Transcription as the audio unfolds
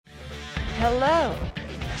Hello,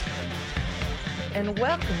 and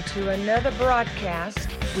welcome to another broadcast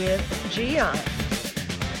with Gian.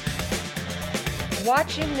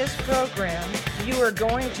 Watching this program, you are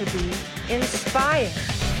going to be inspired,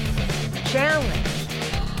 challenged,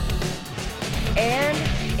 and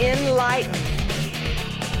enlightened.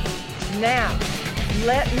 Now,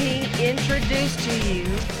 let me introduce to you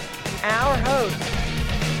our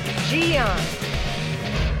host, Gian.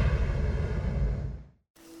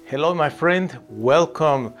 Hello, my friend.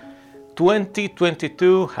 Welcome.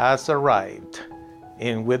 2022 has arrived,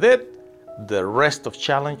 and with it, the rest of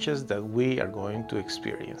challenges that we are going to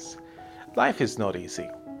experience. Life is not easy.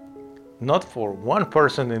 Not for one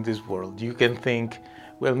person in this world. You can think,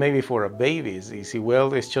 well, maybe for a baby it's easy.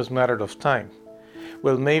 Well, it's just a matter of time.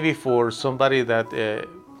 Well, maybe for somebody that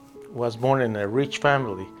was born in a rich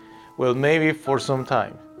family. Well, maybe for some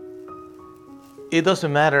time. It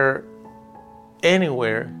doesn't matter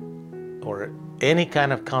anywhere or any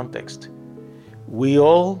kind of context. We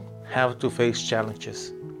all have to face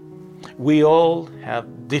challenges. We all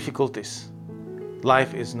have difficulties.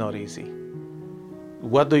 Life is not easy.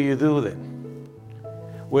 What do you do then?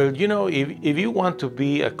 Well, if you want to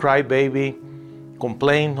be a crybaby,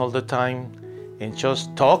 complain all the time, and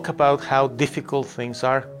just talk about how difficult things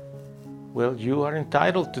are, well, you are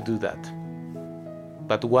entitled to do that.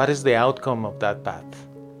 But what is the outcome of that path?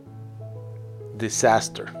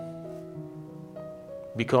 Disaster.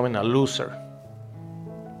 Becoming a loser.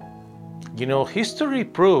 History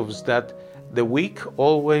proves that the weak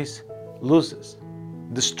always loses.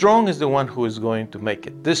 The strong is the one who is going to make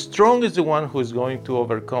it. The strong is the one who is going to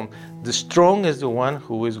overcome. The strong is the one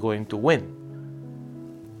who is going to win.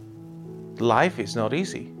 Life is not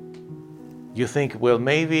easy. You think, well,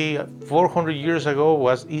 maybe 400 years ago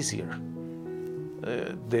was easier.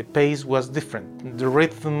 The pace was different. The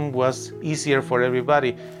rhythm was easier for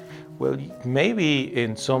everybody. Well, maybe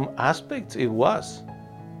in some aspects it was.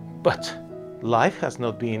 But life has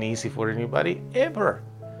not been easy for anybody ever.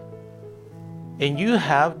 And you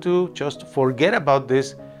have to just forget about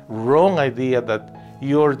this wrong idea that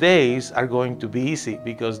your days are going to be easy,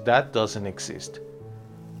 because that doesn't exist.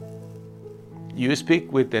 You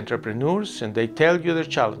speak with entrepreneurs and they tell you their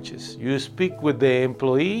challenges. You speak with the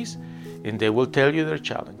employees and they will tell you their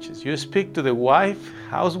challenges. You speak to the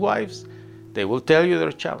housewives, they will tell you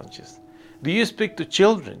their challenges. Do you speak to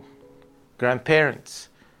children, grandparents?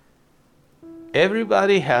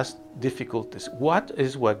 Everybody has difficulties. What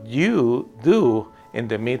is what you do in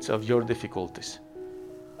the midst of your difficulties?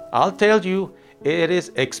 I'll tell you, it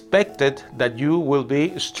is expected that you will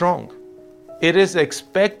be strong. It is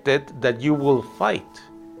expected that you will fight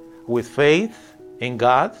with faith in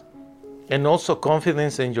God and also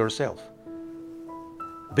confidence in yourself.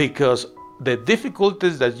 Because the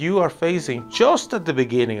difficulties that you are facing just at the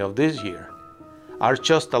beginning of this year are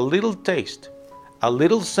just a little taste, a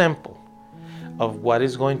little sample of what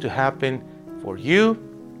is going to happen for you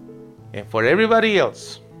and for everybody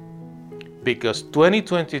else. Because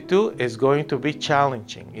 2022 is going to be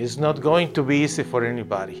challenging. It's not going to be easy for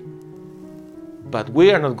anybody. But we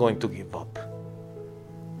are not going to give up.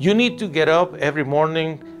 You need to get up every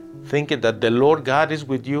morning thinking that the Lord God is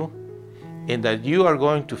with you and that you are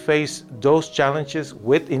going to face those challenges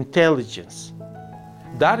with intelligence.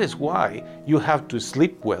 That is why you have to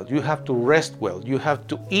sleep well, you have to rest well, you have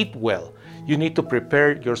to eat well. You need to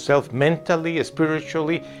prepare yourself mentally,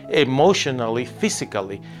 spiritually, emotionally,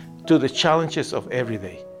 physically to the challenges of every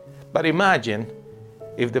day. But imagine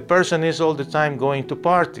if the person is all the time going to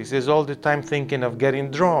parties, is all the time thinking of getting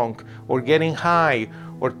drunk or getting high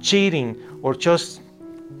or cheating or just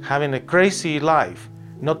having a crazy life,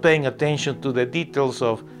 not paying attention to the details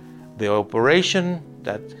of the operation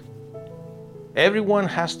that everyone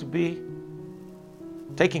has to be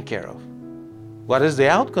taken care of. What is the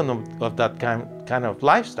outcome of that kind of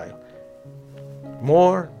lifestyle?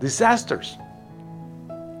 More disasters,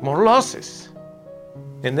 more losses.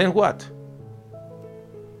 And then what?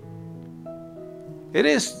 It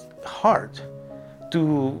is hard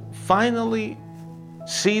to finally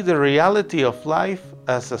see the reality of life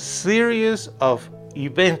as a series of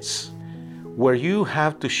events where you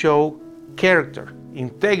have to show character,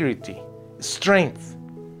 integrity, strength.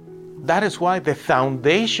 That is why the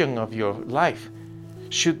foundation of your life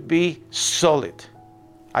should be solid.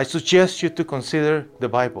 I suggest you to consider the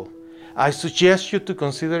Bible. I suggest you to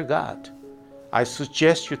consider God. I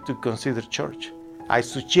suggest you to consider church. I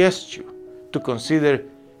suggest you to consider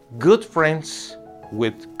good friends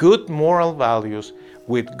with good moral values,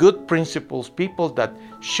 with good principles, people that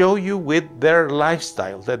show you with their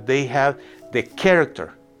lifestyle that they have the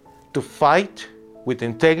character to fight with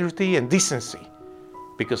integrity and decency.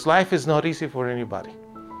 because life is not easy for anybody.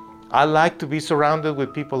 I like to be surrounded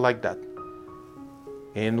with people like that.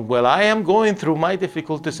 And when I am going through my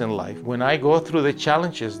difficulties in life, when I go through the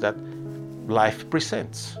challenges that life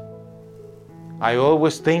presents, I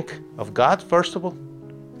always think of God first of all,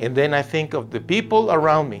 and then I think of the people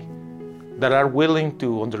around me that are willing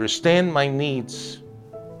to understand my needs,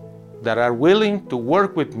 that are willing to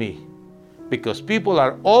work with me, because people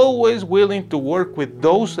are always willing to work with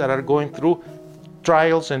those that are going through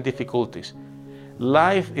trials and difficulties.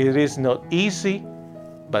 Life, it is not easy,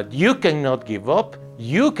 but you cannot give up.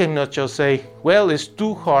 You cannot just say, well, it's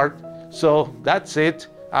too hard, so that's it.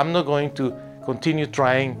 I'm not going to continue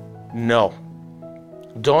trying. No,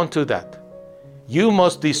 don't do that. You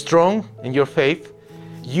must be strong in your faith.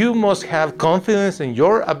 You must have confidence in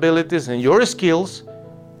your abilities and your skills.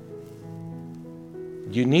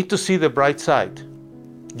 You need to see the bright side.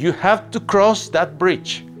 You have to cross that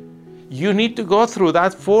bridge. You need to go through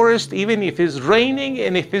that forest even if it's raining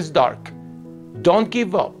and if it's dark. Don't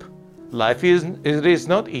give up. Life is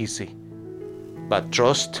not easy, but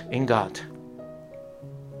trust in God.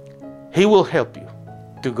 He will help you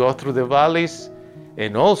to go through the valleys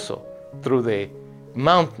and also through the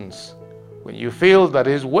mountains. When you feel that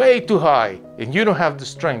it's way too high and you don't have the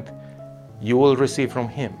strength, you will receive from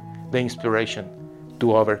Him the inspiration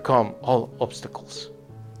to overcome all obstacles.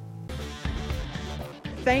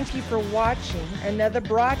 Thank you for watching another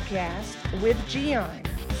broadcast with Gian.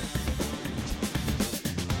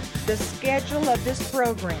 The schedule of this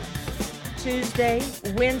program: Tuesday,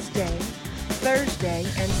 Wednesday, Thursday,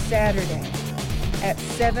 and Saturday at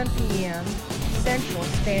 7 p.m. Central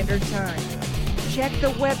Standard Time. Check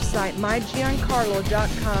the website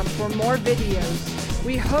mygiancarlo.com for more videos.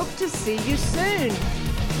 We hope to see you soon.